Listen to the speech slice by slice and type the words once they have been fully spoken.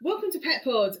Pet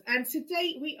Pod, and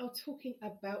today we are talking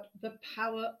about the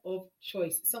power of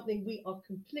choice, something we are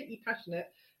completely passionate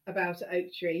about at Oak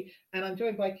Tree. And I'm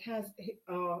joined by Kaz,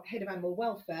 our head of animal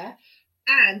welfare,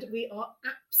 and we are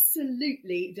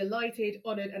absolutely delighted,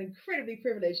 honoured, and incredibly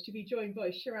privileged to be joined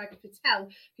by Chirag Patel,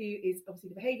 who is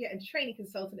obviously the behaviour and training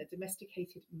consultant at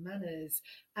Domesticated Manners.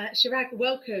 Chirag,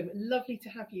 welcome. Lovely to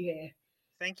have you here.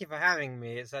 Thank you for having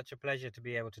me. It's such a pleasure to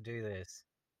be able to do this.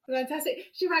 Fantastic.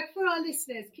 Chirag, for our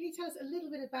listeners, can you tell us a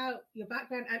little bit about your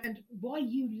background and why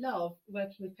you love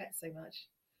working with pets so much?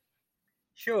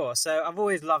 Sure. So I've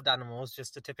always loved animals,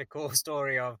 just a typical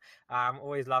story of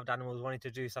always loved animals, wanting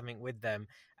to do something with them.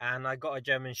 And I got a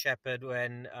German Shepherd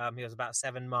when he was about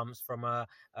 7 months from a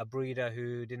breeder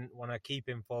who didn't want to keep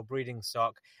him for breeding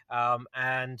stock.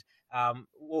 And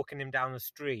walking him down the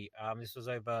street, this was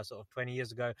over sort of 20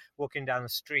 years ago, walking down the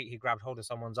street, he grabbed hold of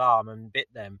someone's arm and bit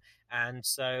them. And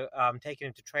so taking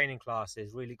him to training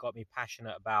classes really got me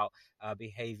passionate about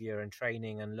behavior and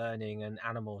training and learning and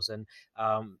animals. And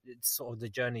it's sort of the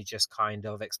journey just kind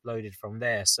of exploded from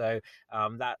there. So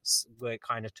that's where it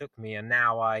kind of took me. And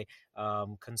now I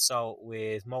consult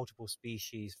with multiple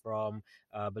species from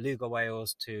beluga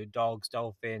whales to dogs,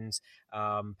 dolphins,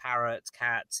 parrots,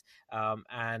 cats,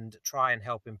 and try and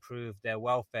help improve their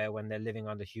welfare when they're living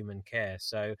under human care.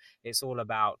 So it's all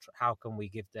about how can we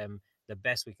give them the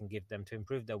best we can give them to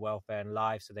improve their welfare and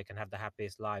lives so they can have the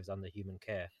happiest lives under human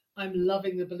care. I'm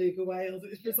loving the beluga whales.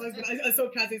 It's precisely. I saw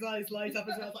Kaz's eyes light up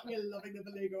as well. I was like, we're loving the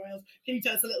beluga whales. Can you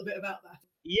tell us a little bit about that?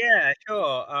 Yeah,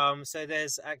 sure. So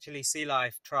there's actually Sea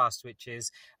Life Trust, which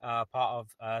is part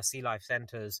of Sea Life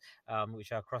Centres,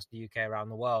 which are across the UK, around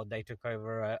the world. They took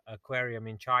over an aquarium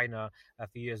in China a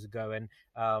few years ago, and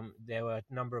there were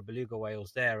a number of beluga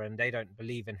whales there, and they don't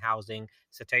believe in housing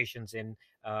cetaceans in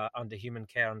under human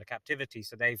care, under captivity.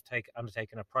 So they've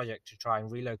undertaken a project to try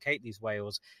and relocate these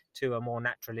whales to a more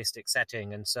naturalistic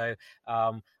setting. And so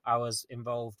I was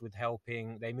involved with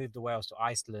helping. They moved the whales to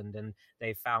Iceland, and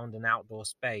they found an outdoor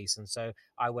space. And so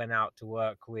I went out to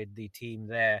work with the team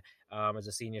there as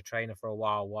a senior trainer for a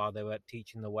while they were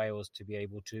teaching the whales to be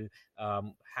able to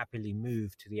happily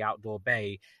move to the outdoor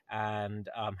bay and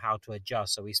how to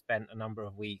adjust. So we spent a number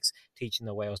of weeks teaching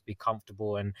the whales to be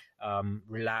comfortable and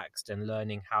relaxed and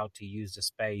learning how to use the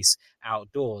space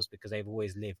outdoors, because they've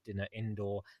always lived in an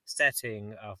indoor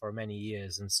setting for many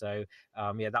years. And so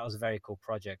that was a very cool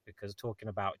project, because talking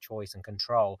about choice and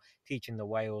control, teaching the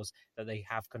whales that they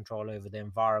have control over the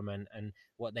environment. And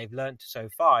what they've learned so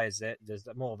far is that there's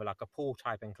more of like a pool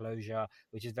type enclosure,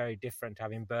 which is very different to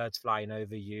having birds flying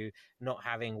over you, not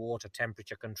having water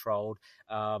temperature controlled.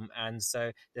 And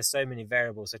so there's so many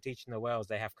variables. So teaching the whales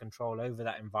they have control over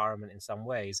that environment in some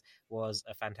ways was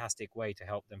a fantastic way to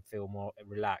help them feel more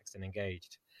relaxed and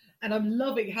engaged. And I'm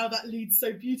loving how that leads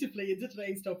so beautifully into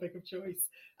today's topic of choice,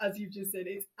 as you've just said.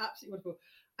 It's absolutely wonderful.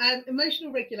 And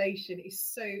emotional regulation is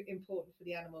so important for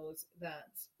the animals that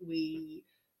we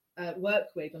work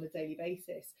with on a daily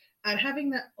basis. And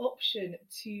having that option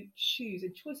to choose,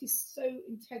 and choice is so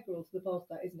integral to the path of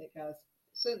that, isn't it, Kaz? It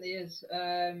certainly is.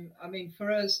 I mean,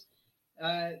 for us,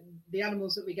 the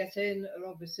animals that we get in are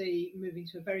obviously moving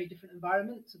to a very different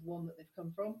environment to the one that they've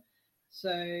come from. So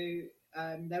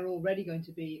they're already going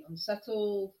to be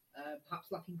unsettled, perhaps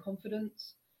lacking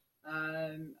confidence,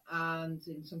 and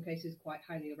in some cases quite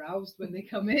highly aroused when they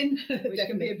come in, which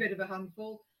can be a bit of a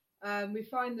handful. We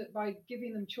find that by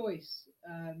giving them choice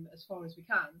as far as we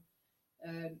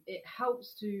can, it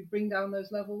helps to bring down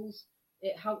those levels.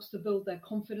 It helps to build their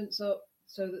confidence up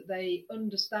so that they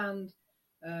understand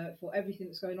for everything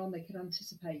that's going on, they can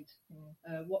anticipate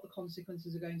what the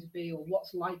consequences are going to be or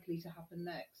what's likely to happen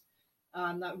next.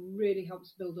 And that really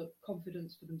helps build up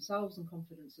confidence for themselves and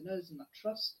confidence in us and that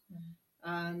trust.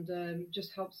 And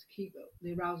just helps to keep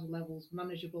the arousal levels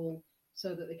manageable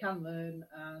so that they can learn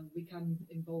and we can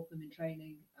involve them in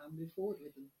training and move forward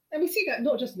with them. And we see that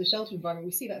not just in the shelter environment,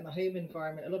 we see that in the home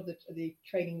environment. A lot of the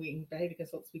training and behaviour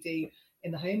consults we do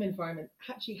in the home environment,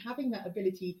 actually having that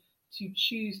ability to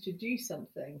choose to do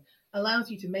something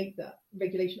allows you to make that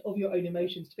regulation of your own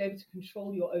emotions, to be able to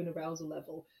control your own arousal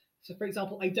level. So, for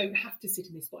example, I don't have to sit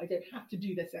in this spot, I don't have to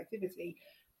do this activity.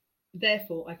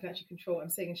 Therefore, I can actually control what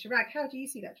I'm saying. And Chirag, how do you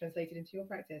see that translated into your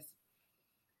practice?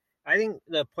 I think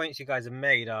the points you guys have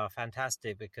made are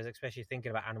fantastic, because especially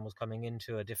thinking about animals coming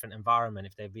into a different environment,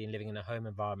 if they've been living in a home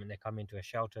environment, they come into a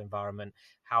shelter environment,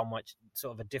 how much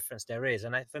sort of a difference there is.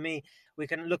 And for me, we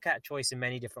can look at choice in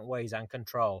many different ways and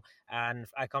control. And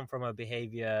I come from a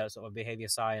behavior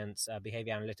science,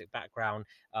 behavior analytic background,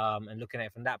 and looking at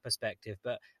it from that perspective.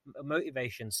 But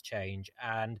motivations change,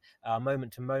 and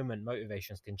moment to moment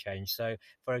motivations can change. So,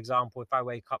 for example, if I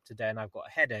wake up today and I've got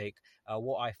a headache,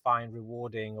 what I find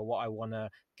rewarding or what I want to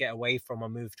get away from or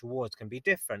move towards can be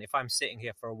different. If I'm sitting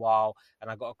here for a while and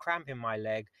I've got a cramp in my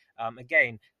leg,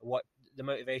 again, what the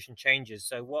motivation changes.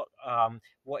 So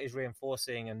what is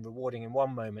reinforcing and rewarding in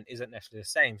one moment isn't necessarily the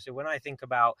same. So when I think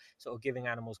about sort of giving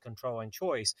animals control and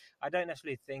choice, I don't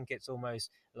necessarily think it's almost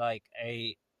like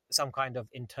some kind of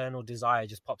internal desire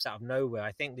just pops out of nowhere.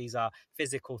 I think these are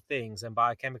physical things and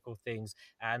biochemical things,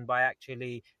 and by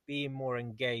actually being more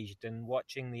engaged and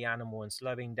watching the animal and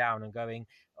slowing down and going,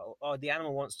 oh, the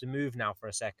animal wants to move now for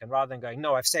a second, rather than going,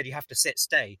 no, I've said you have to sit,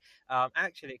 stay.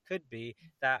 Actually, it could be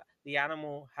that the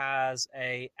animal has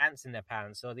ants in their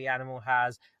pants, or the animal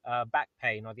has back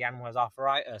pain, or the animal has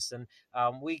arthritis, and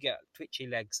we get twitchy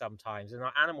legs sometimes, and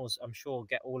our animals, I'm sure,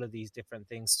 get all of these different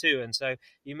things too. And so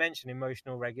you mentioned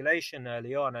emotional regulation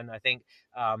early on, and I think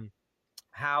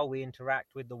how we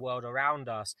interact with the world around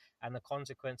us and the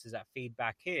consequences that feed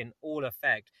back in all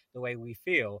affect the way we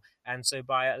feel. And so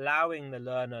by allowing the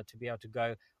learner to be able to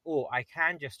go, oh, I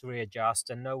can just readjust,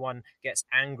 and no one gets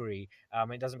angry,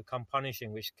 it doesn't become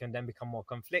punishing, which can then become more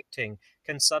conflicting,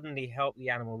 can suddenly help the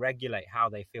animal regulate how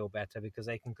they feel better, because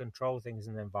they can control things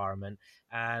in the environment.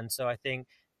 And so I think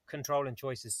control and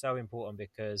choice is so important,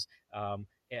 because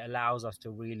it allows us to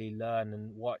really learn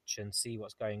and watch and see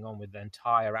what's going on with the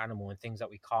entire animal and things that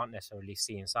we can't necessarily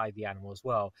see inside the animal as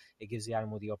well. It gives the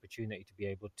animal the opportunity to be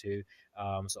able to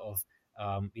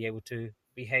be able to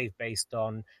behave based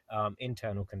on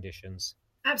internal conditions.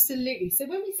 Absolutely. So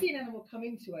when we see an animal come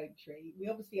into Oak Tree, we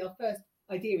obviously, our first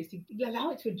idea is to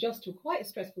allow it to adjust to quite a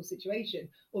stressful situation.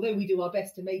 Although we do our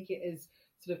best to make it as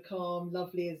sort of calm,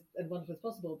 lovely and wonderful as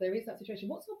possible, there is that situation.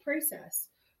 What's our process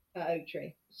at Oak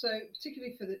Tree? So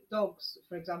particularly for the dogs,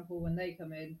 for example, when they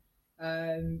come in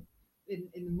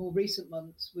the more recent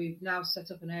months, we've now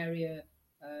set up an area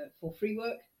for free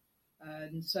work.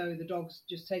 And so the dog's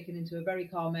just taken into a very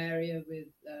calm area with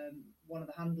one of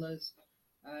the handlers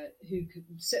who can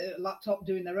sit at a laptop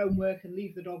doing their own work and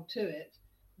leave the dog to it.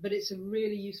 But it's a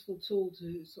really useful tool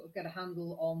to sort of get a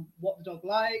handle on what the dog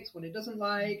likes, what it doesn't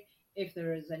like, if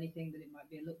there is anything that it might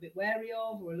be a little bit wary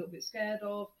of or a little bit scared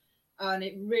of. And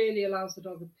it really allows the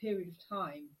dog a period of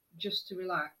time just to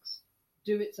relax,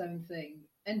 do its own thing,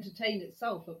 entertain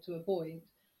itself up to a point.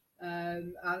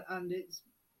 And it's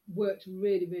worked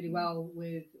really, really well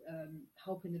with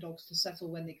helping the dogs to settle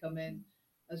when they come in,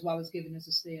 as well as giving us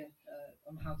a steer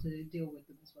on how to deal with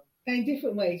them as well. And in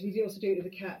different ways, we do also do it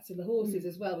with the cats and the horses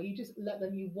as well, where you just let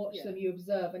them, you watch them, you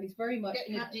observe, and it's very much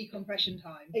getting a decompression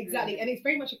time. Exactly, really. And it's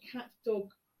very much a cat, dog,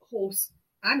 horse,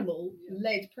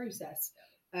 animal-led process.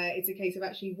 It's a case of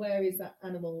actually, where is that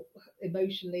animal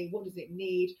emotionally? What does it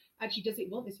need? Actually, does it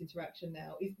want this interaction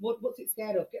now? What's it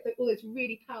scared of? Get all those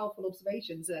really powerful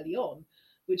observations early on,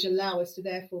 which allow us to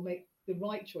therefore make the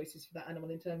right choices for that animal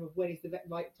in terms of when is the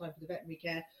right time for the veterinary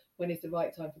care, when is the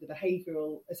right time for the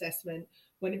behavioural assessment,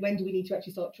 when do we need to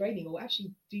actually start training, or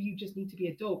actually do you just need to be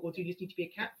a dog, or do you just need to be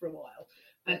a cat for a while?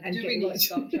 And do we need to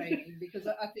start training? Because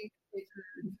I think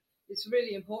it's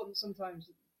really important sometimes,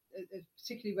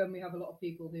 particularly when we have a lot of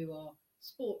people who are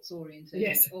sports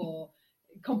oriented or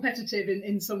competitive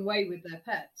in some way with their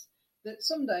pets, that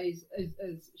some days,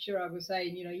 as Chirag was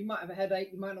saying, you might have a headache,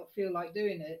 you might not feel like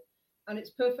doing it, and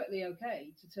it's perfectly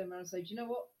okay to turn around and say, do you know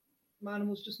what, my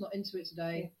animal's just not into it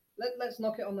today, let's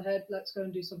knock it on the head, let's go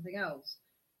and do something else.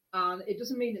 And it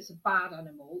doesn't mean it's a bad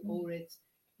animal or it's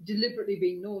deliberately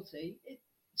being naughty.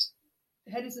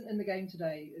 Head isn't in the game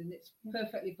today, and it's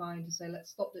perfectly fine to say,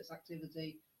 let's stop this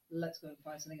activity, let's go and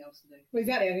find something else to do. Well,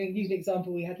 exactly. I mean, use an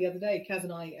example we had the other day. Kaz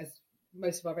and I, as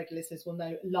most of our regular listeners will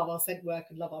know, love our scent work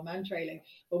and love our man trailing.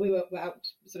 But we were out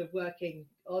sort of working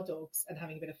our dogs and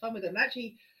having a bit of fun with them. And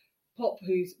actually, Pop,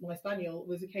 who's my spaniel,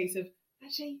 was a case of,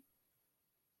 actually,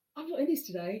 I'm not in this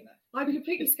today. I'm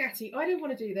completely scatty. I don't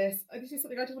want to do this. This is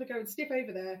something I just want to go and stiff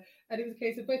over there. And it was a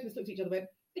case of both of us looked at each other and went,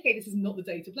 okay, this is not the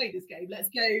day to play this game. Let's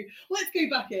go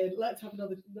back in. Let's have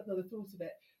another thought of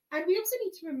it. And we also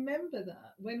need to remember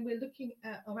that when we're looking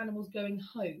at our animals going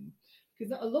home,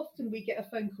 because often we get a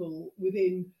phone call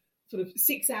within sort of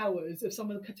 6 hours of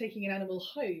someone taking an animal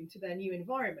home to their new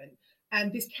environment.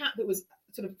 And this cat that was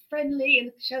sort of friendly in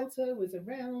the shelter was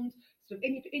around, sort of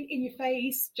in your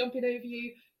face, jumping over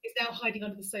you, is now hiding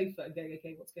under the sofa and going,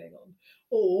 okay, what's going on?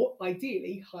 Or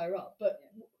ideally higher up. But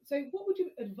so what would your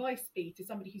advice be to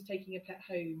somebody who's taking a pet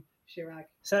home, Chirag?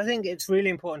 So I think it's really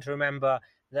important to remember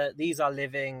that these are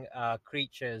living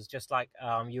creatures just like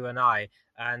you and I.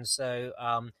 And so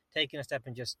taking a step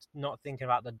and just not thinking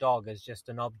about the dog as just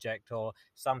an object or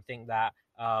something that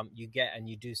you get and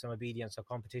you do some obedience or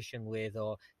competition with,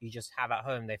 or you just have at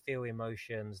home. They feel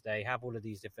emotions, they have all of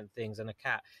these different things, and a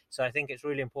cat. So I think it's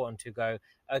really important to go,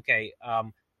 okay,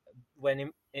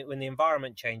 when the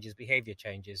environment changes, behavior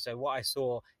changes. So what I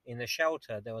saw in the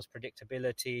shelter, there was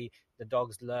predictability. The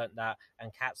dogs learned that,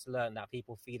 and cats learned that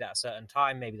people feed at a certain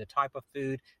time, maybe the type of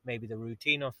food, maybe the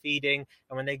routine of feeding.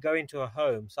 And when they go into a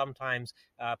home, sometimes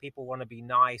people want to be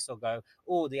nice or go,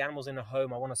 oh, the animal's in a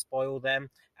home, I want to spoil them.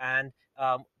 And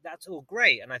that's all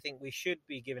great. And I think we should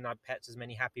be giving our pets as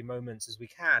many happy moments as we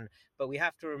can. But we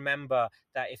have to remember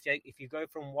that if you go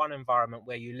from one environment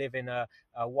where you live in a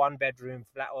one bedroom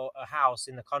flat or a house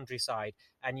in the countryside,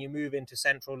 and you move into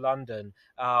central London,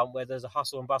 where there's a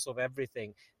hustle and bustle of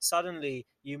everything, suddenly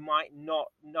you might not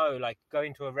know, like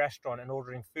going to a restaurant and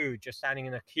ordering food, just standing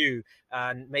in a queue,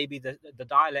 and maybe the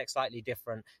dialect's slightly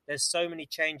different. There's so many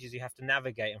changes you have to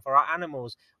navigate. And for our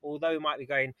animals, although it might be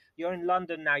going, you're in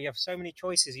London now, you have so many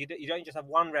choices. You don't just have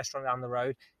one restaurant down the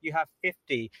road, you have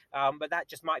 50, but that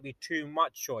just might be too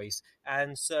much choice.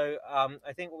 And so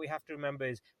I think what we have to remember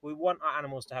is we want our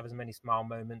animals to have as many smile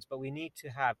moments, but we need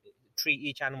to treat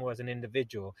each animal as an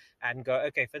individual and go,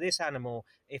 okay, for this animal,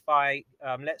 if I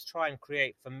let's try and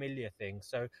create familiar things.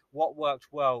 So what worked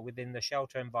well within the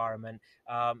shelter environment,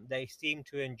 they seem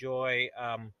to enjoy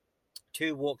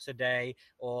 2 walks a day,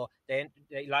 or they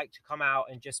like to come out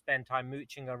and just spend time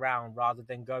mooching around rather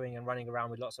than going and running around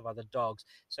with lots of other dogs.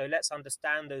 So let's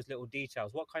understand those little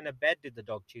details. What kind of bed did the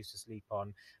dog choose to sleep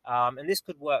on? And this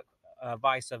could work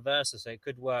vice versa. So it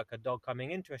could work a dog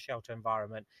coming into a shelter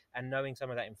environment and knowing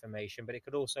some of that information, but it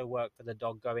could also work for the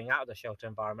dog going out of the shelter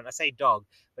environment. I say dog,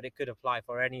 but it could apply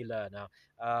for any learner.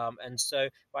 And so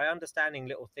by understanding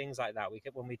little things like that,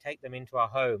 when we take them into our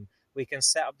home, we can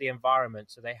set up the environment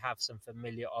so they have some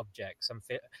familiar objects.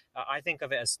 I think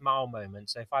of it as smile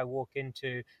moments. So if I walk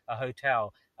into a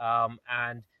hotel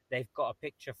and they've got a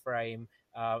picture frame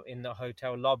in the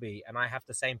hotel lobby, and I have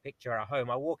the same picture at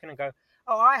home, I walk in and go,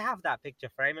 oh, I have that picture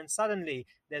frame, and suddenly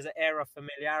there's an air of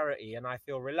familiarity and I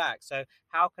feel relaxed. So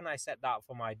how can I set that up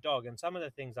for my dog? And some of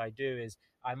the things I do is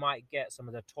I might get some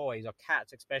of the toys, or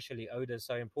cats especially, odor is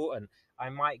so important. I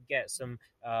might get some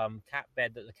cat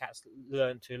bed that the cats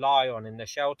learn to lie on in the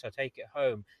shelter, take it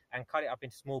home and cut it up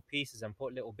into small pieces and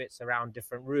put little bits around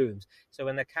different rooms. So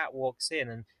when the cat walks in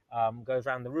and goes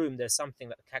around the room, there's something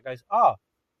that the cat goes, oh,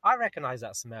 I recognize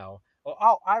that smell, or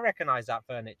oh, I recognize that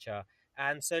furniture.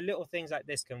 And so little things like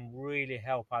this can really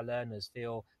help our learners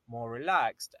feel more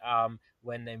relaxed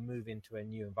when they move into a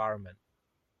new environment.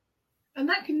 And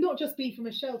that can not just be from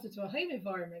a shelter to a home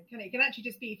environment, can it? It can actually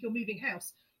just be if you're moving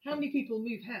house. How many people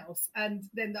move house and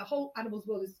then the whole animals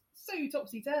world is so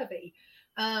topsy-turvy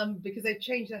because they've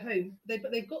changed their home,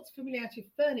 but they've got familiarity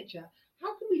with furniture. How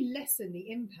can we lessen the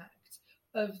impact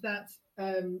of that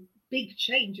big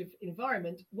change of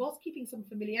environment whilst keeping some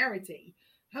familiarity?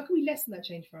 How can we lessen that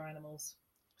change for our animals?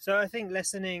 So I think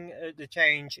lessening the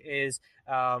change is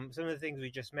some of the things we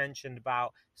just mentioned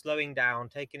about slowing down,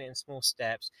 taking it in small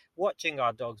steps, watching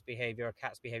our dog's behavior, our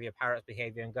cat's behavior, parrot's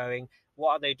behavior, and going,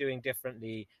 what are they doing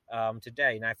differently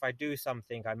today? Now, if I do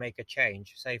something, I make a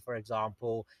change. Say, for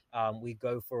example, we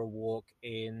go for a walk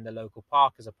in the local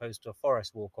park as opposed to a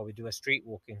forest walk, or we do a street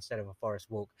walk instead of a forest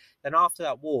walk. Then after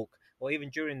that walk, or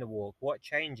even during the walk, what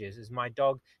changes? Is my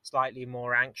dog slightly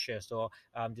more anxious, or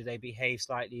do they behave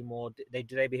slightly more? Do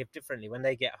they behave differently when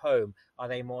they get home? Are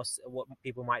they more what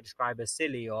people might describe as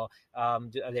silly, or are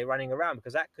they running around?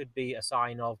 Because that could be a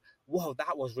sign of, whoa,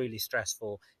 that was really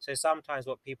stressful. So sometimes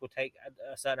what people take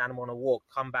a certain animal on a walk,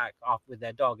 come back off with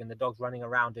their dog, and the dog's running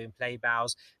around doing play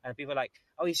bows, and people are like,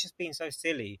 oh, he's just being so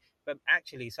silly. But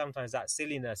actually, sometimes that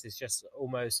silliness is just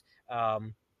almost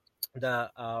the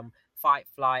fight,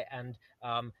 flight, and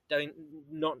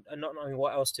not knowing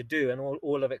what else to do, and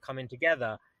all of it coming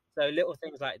together. So little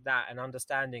things like that, and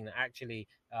understanding that actually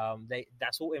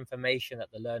that's all information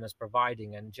that the learner's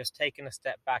providing, and just taking a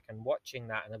step back and watching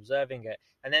that and observing it,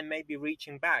 and then maybe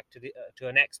reaching back to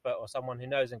an expert or someone who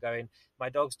knows and going, my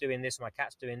dog's doing this, my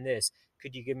cat's doing this,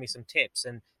 could you give me some tips?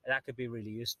 And that could be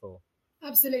really useful.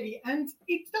 Absolutely. And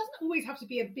it doesn't always have to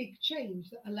be a big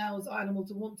change that allows our animal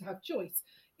to want to have choice.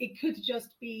 It could just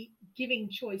be giving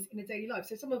choice in a daily life.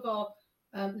 So some of our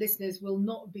listeners will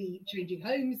not be changing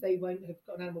homes. They won't have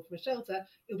got an animal from a shelter.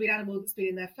 It'll be an animal that's been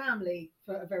in their family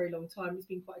for a very long time. It's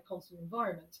been quite a constant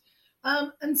environment.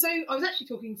 And so I was actually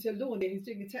talking to Lorna, who's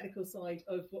doing the technical side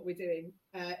of what we're doing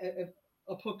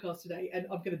our podcast today, and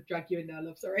I'm going to drag you in now,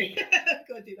 love. Sorry,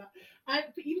 gotta do that.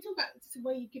 But you were talking about some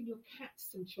way you give your cats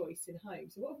some choice in home.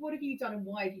 So what have you done, and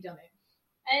why have you done it?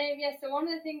 Yeah, so one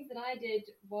of the things that I did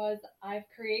was I've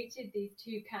created these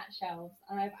 2 cat shelves,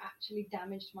 and I've actually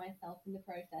damaged myself in the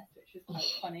process, which was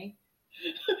quite funny.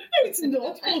 No, it's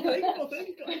not.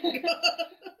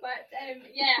 But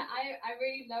yeah, I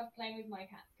really love playing with my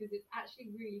cats because it's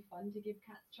actually really fun to give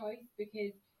cats choice,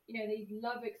 because they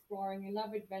love exploring, they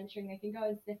love adventuring, they can go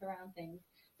and sniff around things.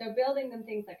 So building them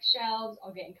things like shelves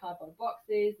or getting cardboard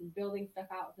boxes and building stuff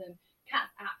out of them,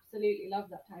 cats absolutely love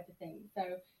that type of thing. So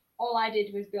all I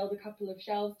did was build a couple of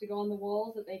shelves to go on the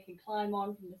walls that they can climb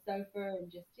on from the sofa,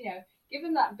 and just give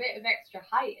them that bit of extra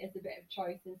height as a bit of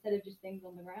choice instead of just things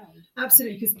on the ground.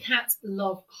 Absolutely, because cats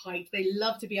love height. They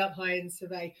love to be up high and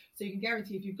survey. So you can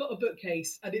guarantee if you've got a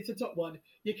bookcase and it's a top one,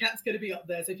 your cat's going to be up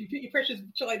there. So if you put your precious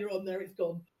china on there, it's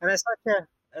gone.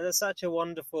 And there's such a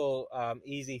wonderful,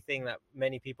 easy thing that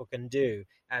many people can do.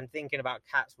 And thinking about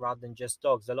cats rather than just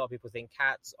dogs, a lot of people think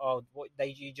cats are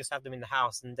you just have them in the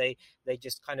house and they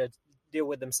just kind of deal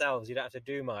with themselves. You don't have to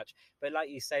do much. But like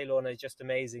you say, Lorna, it's just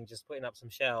amazing just putting up some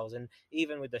shelves. And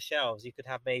even with the shelves, you could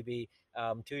have maybe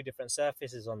 2 different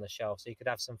surfaces on the shelf. So you could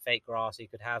have some fake grass, you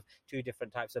could have 2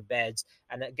 different types of beds.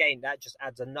 And again, that just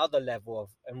adds another level of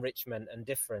enrichment and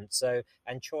difference,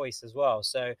 and choice as well.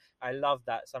 So I love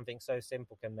that something so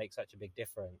simple can make such a big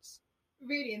difference.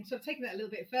 Really, and so taking that a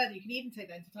little bit further, you can even take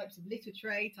that into types of litter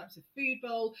tray, types of food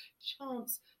bowl,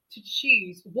 chance to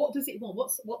choose what does it want,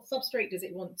 what substrate does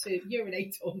it want to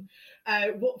urinate on,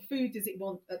 what food does it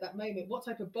want at that moment, what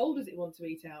type of bowl does it want to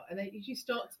eat out, and then you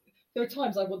start. There are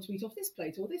times I want to eat off this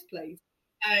plate or this plate.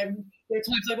 There are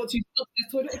times I want to use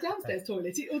upstairs toilet or downstairs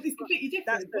toilet. All these completely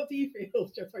different. What do you feel,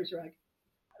 Sorry, Shrag?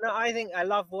 No, I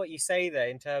love what you say there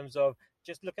in terms of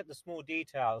just look at the small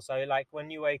details. So like when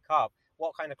you wake up,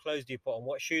 what kind of clothes do you put on?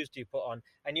 What shoes do you put on?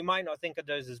 And you might not think of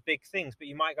those as big things, but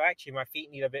you might go, actually, my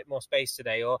feet need a bit more space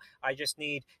today, or I just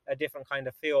need a different kind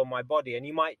of feel on my body. And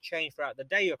you might change throughout the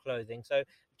day your clothing. So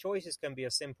choices can be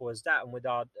as simple as that. And with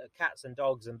our cats and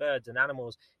dogs and birds and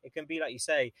animals, it can be like you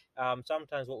say,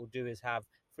 sometimes what we'll do is have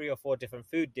 3 or 4 different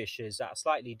food dishes that are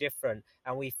slightly different,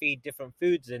 and we feed different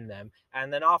foods in them.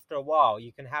 And then after a while,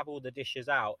 you can have all the dishes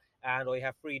out, or you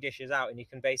have 3 dishes out, and you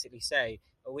can basically say,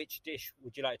 which dish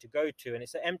would you like to go to? And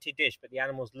it's an empty dish, but the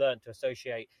animals learn to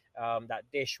associate that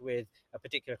dish with a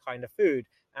particular kind of food.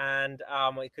 And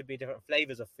it could be different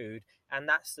flavors of food. And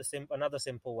that's another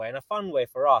simple way and a fun way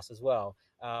for us as well.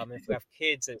 If we have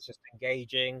kids, it's just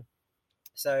engaging.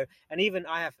 So, and even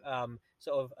I have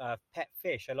pet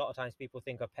fish. A lot of times people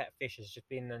think of pet fish as just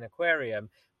being in an aquarium,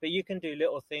 but you can do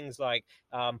little things like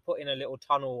put in a little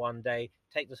tunnel one day,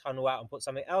 take the tunnel out and put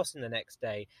something else in the next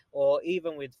day. Or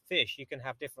even with fish, you can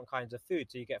have different kinds of food.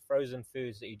 So you get frozen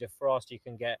foods that you defrost, you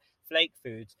can get flake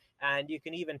foods, and you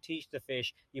can even teach the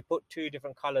fish, you put 2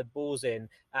 different colored balls in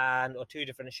or 2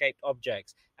 different shaped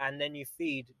objects, and then you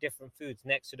feed different foods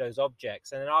next to those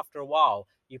objects. And then after a while,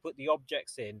 you put the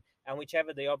objects in, and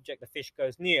whichever the object the fish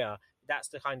goes near, that's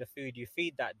the kind of food you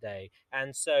feed that day.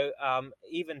 And so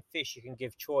even fish you can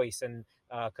give choice and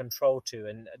control to,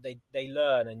 and they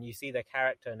learn, and you see their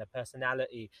character and their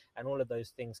personality, and all of those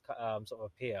things sort of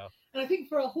appear. And I think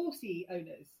for our horsey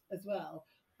owners as well,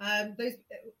 those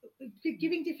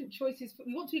giving different choices.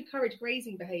 We want to encourage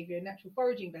grazing behaviour and natural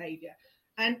foraging behaviour.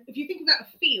 And if you think about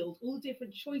a field, all the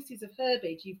different choices of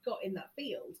herbage you've got in that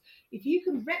field, if you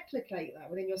can replicate that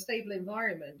within your stable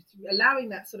environment, allowing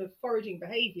that sort of foraging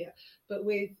behaviour, but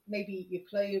with maybe your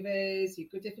clovers,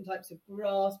 you've got different types of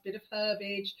grass, bit of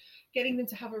herbage, getting them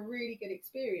to have a really good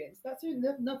experience, that's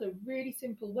another really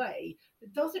simple way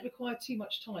that doesn't require too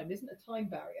much time, isn't a time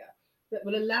barrier, that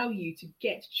will allow you to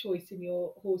get choice in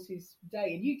your horse's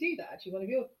day. And you do that, actually, one of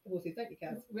your horses, don't you,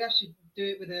 Kaz? We actually do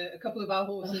it with a couple of our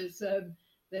horses.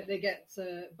 They get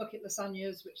bucket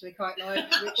lasagnas, which they quite like,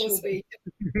 which will be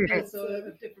all sort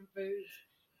of different foods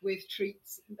with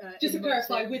treats. Just to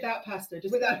clarify, without pasta.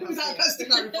 Without pasta,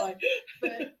 clarify.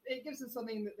 But it gives them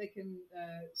something that they can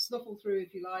snuffle through,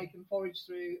 if you like, and forage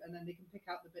through, and then they can pick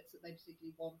out the bits that they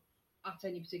particularly want at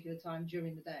any particular time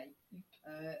during the day.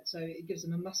 So it gives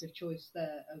them a massive choice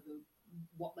there over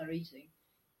what they're eating.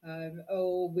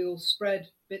 Or we'll spread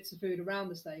bits of food around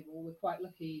the stable. We're quite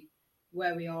lucky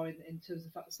where we are in terms of the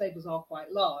fact the stables are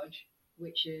quite large,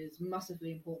 which is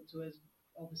massively important to us,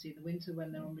 obviously in the winter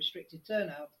when they're on restricted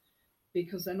turnout,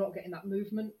 because they're not getting that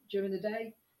movement during the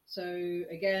day. So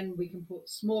again, we can put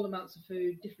small amounts of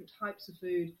food, different types of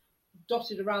food,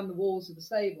 dotted around the walls of the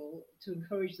stable to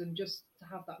encourage them just to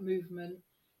have that movement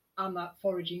and that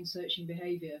foraging, searching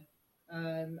behaviour.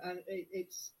 And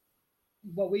it's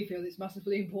what we feel it's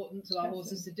massively important to our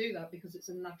horses to do that, because it's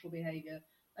a natural behaviour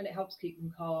and it helps keep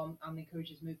them calm and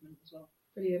encourages movement as well.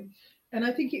 Brilliant. And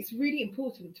I think it's really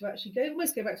important to actually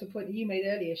almost go back to a point that you made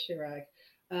earlier, Chirag.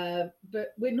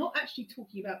 But we're not actually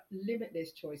talking about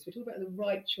limitless choice. We're talking about the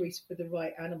right choice for the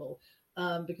right animal.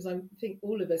 Because I think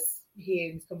all of us here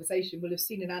in this conversation will have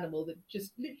seen an animal that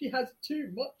just literally has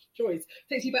too much choice.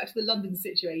 Takes you back to the London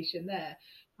situation there.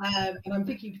 And I'm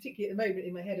thinking particularly at the moment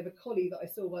in my head of a collie that I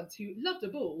saw once who loved a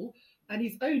ball, and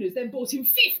his owners then bought him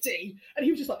 50. And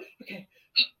he was just like, okay,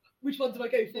 which one do I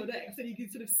go for next? And you can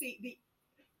sort of see the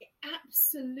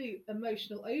absolute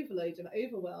emotional overload and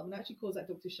overwhelm, and actually cause that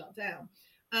dog to shut down.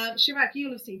 Chirag,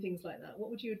 you'll have seen things like that. What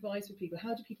would you advise for people?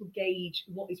 How do people gauge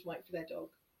what is right for their dog?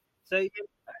 So,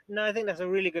 no, I think that's a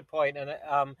really good point. And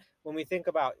when we think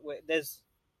about,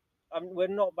 we're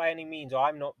not by any means, or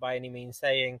I'm not by any means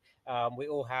saying we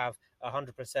all have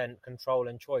 100% control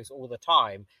and choice all the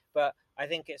time. But I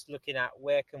think it's looking at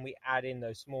where can we add in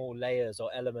those small layers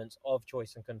or elements of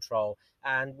choice and control.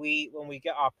 And when we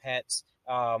get our pets,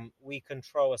 we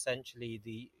control essentially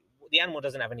the animal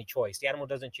doesn't have any choice. The animal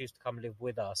doesn't choose to come live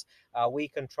with us. We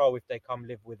control if they come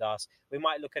live with us. We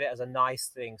might look at it as a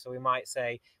nice thing. So we might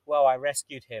say, well, I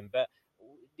rescued him. But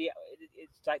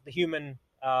it's like the human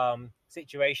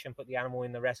situation put the animal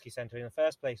in the rescue center in the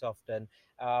first place often.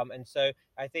 And so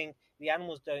I think the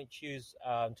animals don't choose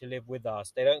to live with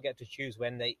us. They don't get to choose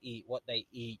when they eat, what they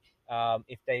eat,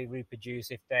 if they reproduce,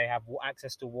 if they have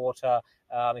access to water,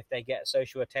 if they get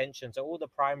social attention. So all the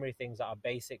primary things that are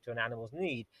basic to an animal's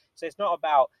need. So it's not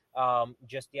about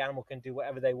just the animal can do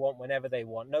whatever they want whenever they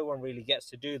want. No one really gets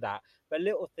to do that. But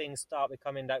little things start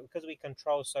becoming that, because we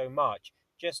control so much,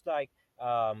 just like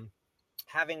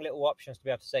having little options to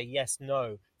be able to say yes,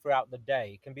 no throughout the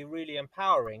day can be really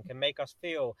empowering, can make us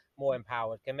feel more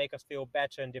empowered, can make us feel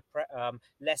better and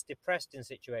less depressed in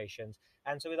situations.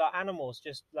 And so with our animals,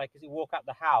 just like as you walk out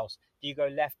the house, do you go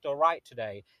left or right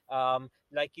today?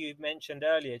 Like you mentioned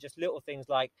earlier, just little things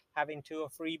like having 2 or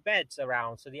 3 beds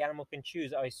around so the animal can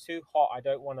choose, oh, it's too hot, I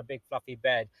don't want a big fluffy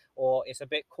bed, or it's a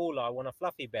bit cooler, I want a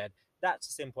fluffy bed. That's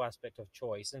a simple aspect of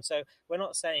choice. And so we're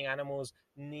not saying animals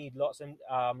need lots and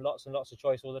lots of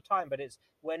choice all the time, but it's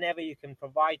whenever you can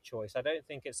provide choice. I don't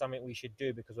think it's something we should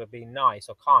do because we're being nice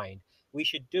or kind. We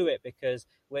should do it because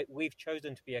we've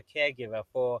chosen to be a caregiver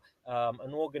for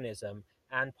an organism,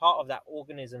 and part of that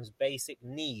organism's basic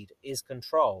need is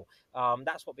control.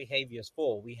 That's what behavior is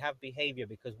for. We have behavior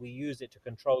because we use it to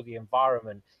control the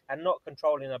environment, and not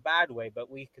control in a bad way,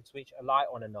 but we can switch a light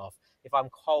on and off. If I'm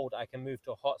cold, I can move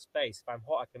to a hot space. If I'm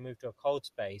hot, I can move to a cold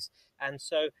space. And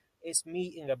so it's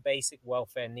meeting a basic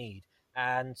welfare need.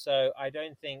 And so I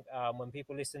don't think when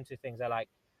people listen to things, they're like,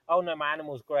 oh no, my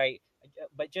animal's great.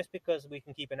 But just because we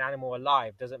can keep an animal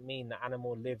alive doesn't mean that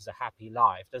animal lives a happy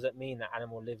life, doesn't mean that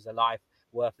animal lives a life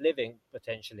worth living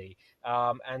potentially.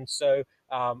 And so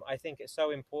I think it's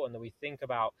so important that we think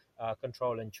about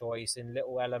control and choice in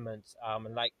little elements.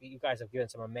 And like you guys have given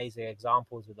some amazing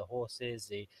examples with the horses,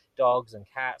 the dogs and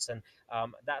cats. And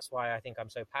that's why I think I'm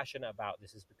so passionate about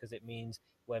this, is because it means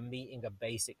we're meeting a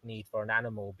basic need for an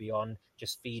animal beyond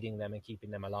just feeding them and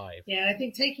keeping them alive. Yeah, I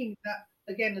think taking that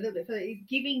again a little bit further,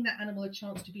 giving that animal a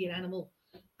chance to be an animal.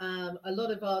 A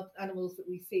lot of our animals that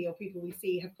we see, or people we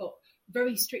see, have got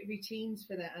very strict routines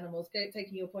for their animals.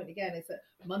 Taking your point again, is that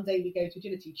Monday we go to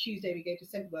agility, Tuesday we go to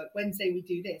scent work, Wednesday we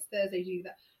do this, Thursday we do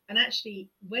that. And actually,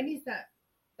 when is that,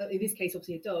 in this case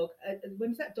obviously a dog, when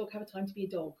does that dog have a time to be a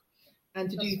dog and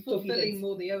to do fulfilling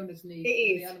more the owner's need than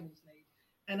the animal's need?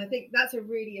 And I think that's a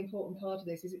really important part of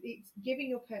this, is it's giving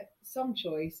your pet some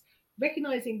choice,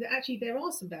 recognizing that actually there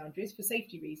are some boundaries for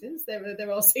safety reasons.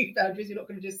 There are safe boundaries. You're not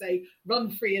going to just say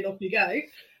run free and off you go,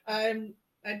 and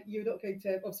you're not going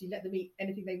to obviously let them eat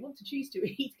anything they want to choose to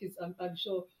eat, because I'm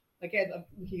sure, again, I'm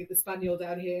looking at the spaniel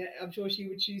down here, I'm sure she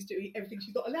would choose to eat everything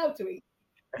she's not allowed to eat.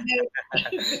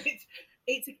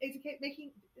 It's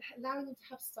allowing them to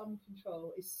have some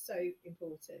control is so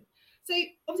important. So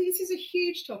obviously this is a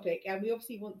huge topic, and we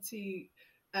obviously want to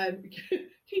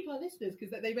keep our listeners,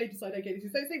 because they may decide, okay, this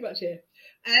is so much here,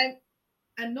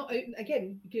 and not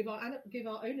again give our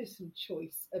owners some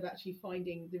choice of actually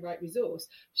finding the right resource.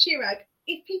 Chirag,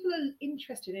 if people are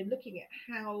interested in looking at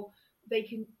how they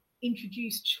can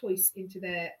introduce choice into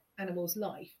their animal's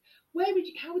life,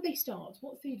 how would they start?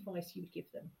 What's the advice you would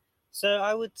give them? So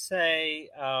I would say,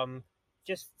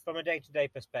 just from a day-to-day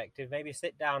perspective, maybe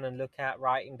sit down and look at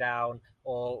writing down,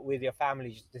 or with your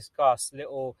family, just discuss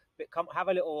have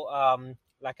a little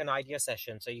like an idea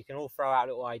session. So you can all throw out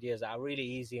little ideas that are really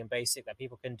easy and basic that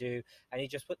people can do, and you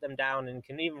just put them down, and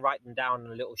can even write them down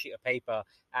on a little sheet of paper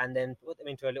and then put them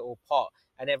into a little pot.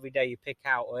 And every day you pick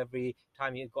out, or every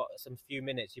time you've got some few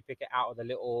minutes, you pick it out of the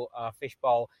little fish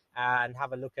bowl and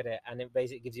have a look at it. And it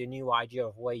basically gives you a new idea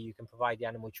of where you can provide the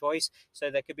animal choice.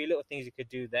 So there could be little things you could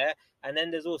do there. And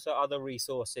then there's also other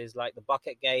resources like the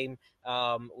bucket game,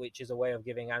 which is a way of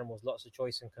giving animals lots of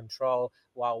choice and control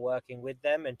while working with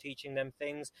them and teaching them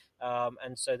things.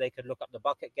 And so they could look up the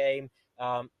bucket game.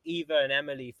 Eva and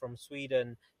Emily from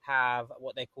Sweden have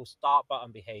what they call start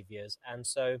button behaviors. And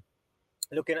so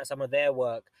looking at some of their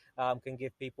work can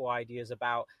give people ideas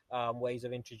about ways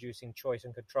of introducing choice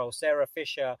and control. Sarah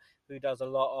Fisher, who does a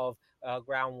lot of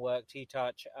groundwork,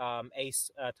 T-Touch, ACE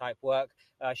type work,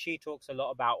 she talks a lot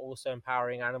about also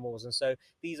empowering animals. And so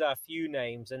these are a few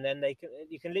names, and then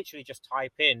you can literally just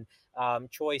type in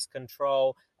choice,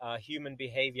 control, human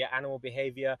behavior, animal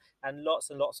behavior, and lots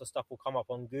of stuff will come up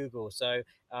on Google. So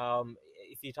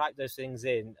if you type those things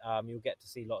in, you'll get to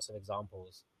see lots of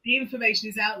examples. The information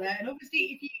is out there, and obviously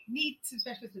if you need some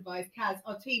specialist advice, Kaz,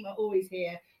 our team are always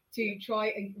here to try,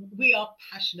 and we are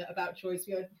passionate about choice,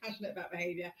 we are passionate about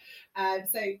behaviour.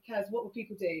 So Kaz, what will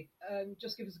people do?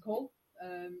 Just give us a call,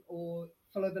 or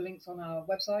follow the links on our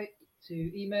website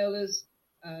to email us.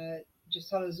 Just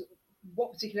tell us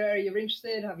what particular area you're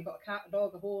interested in. Have you got a cat, a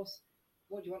dog, a horse?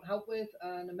 What do you want help with?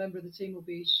 And a member of the team will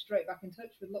be straight back in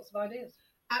touch with lots of ideas.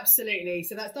 Absolutely.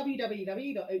 So that's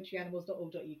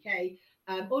www.oaktreeanimals.org.uk.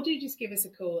 Or do just give us a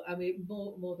call, and we're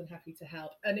more than happy to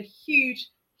help. And a huge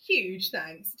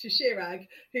thanks to Chirag,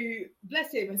 who,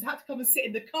 bless him, has had to come and sit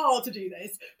in the car to do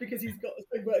this because he's got so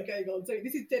much work going on. So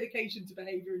this is dedication to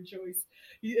behaviour and choice.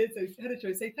 So head of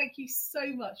choice. So thank you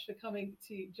so much for coming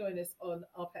to join us on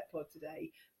our Pet Pod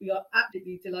today. We are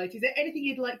absolutely delighted. Is there anything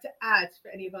you'd like to add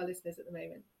for any of our listeners at the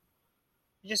moment?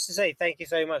 Just to say thank you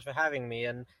so much for having me.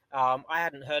 And I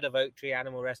hadn't heard of Oak Tree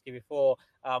Animal Rescue before,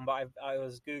 but I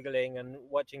was Googling and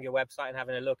watching your website and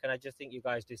having a look, and I just think you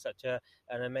guys do such an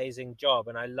amazing job.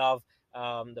 And I love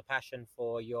the passion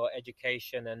for your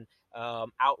education and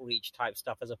outreach type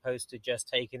stuff, as opposed to just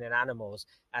taking in animals,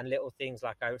 and little things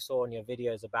like I saw in your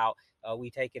videos about we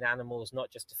take in animals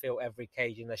not just to fill every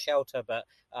cage in the shelter, but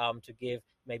to give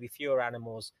maybe fewer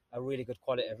animals a really good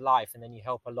quality of life, and then you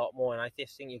help a lot more. And I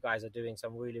just think you guys are doing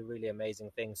some really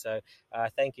amazing things. So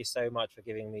thank you so much for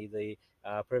giving me the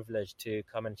privilege to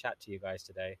come and chat to you guys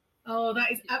today. Oh,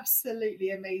 that is absolutely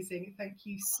amazing. Thank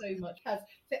you so much. Kaz, is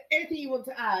there anything you want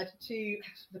to add to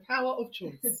the power of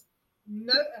choice?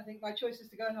 No, I think my choice is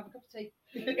to go and have a cup of tea.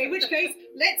 In which case,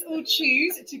 let's all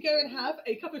choose to go and have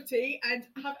a cup of tea and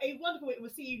have a wonderful week.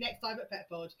 We'll see you next time at Pet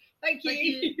Pod. Thank you.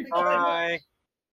 Thank you. Bye.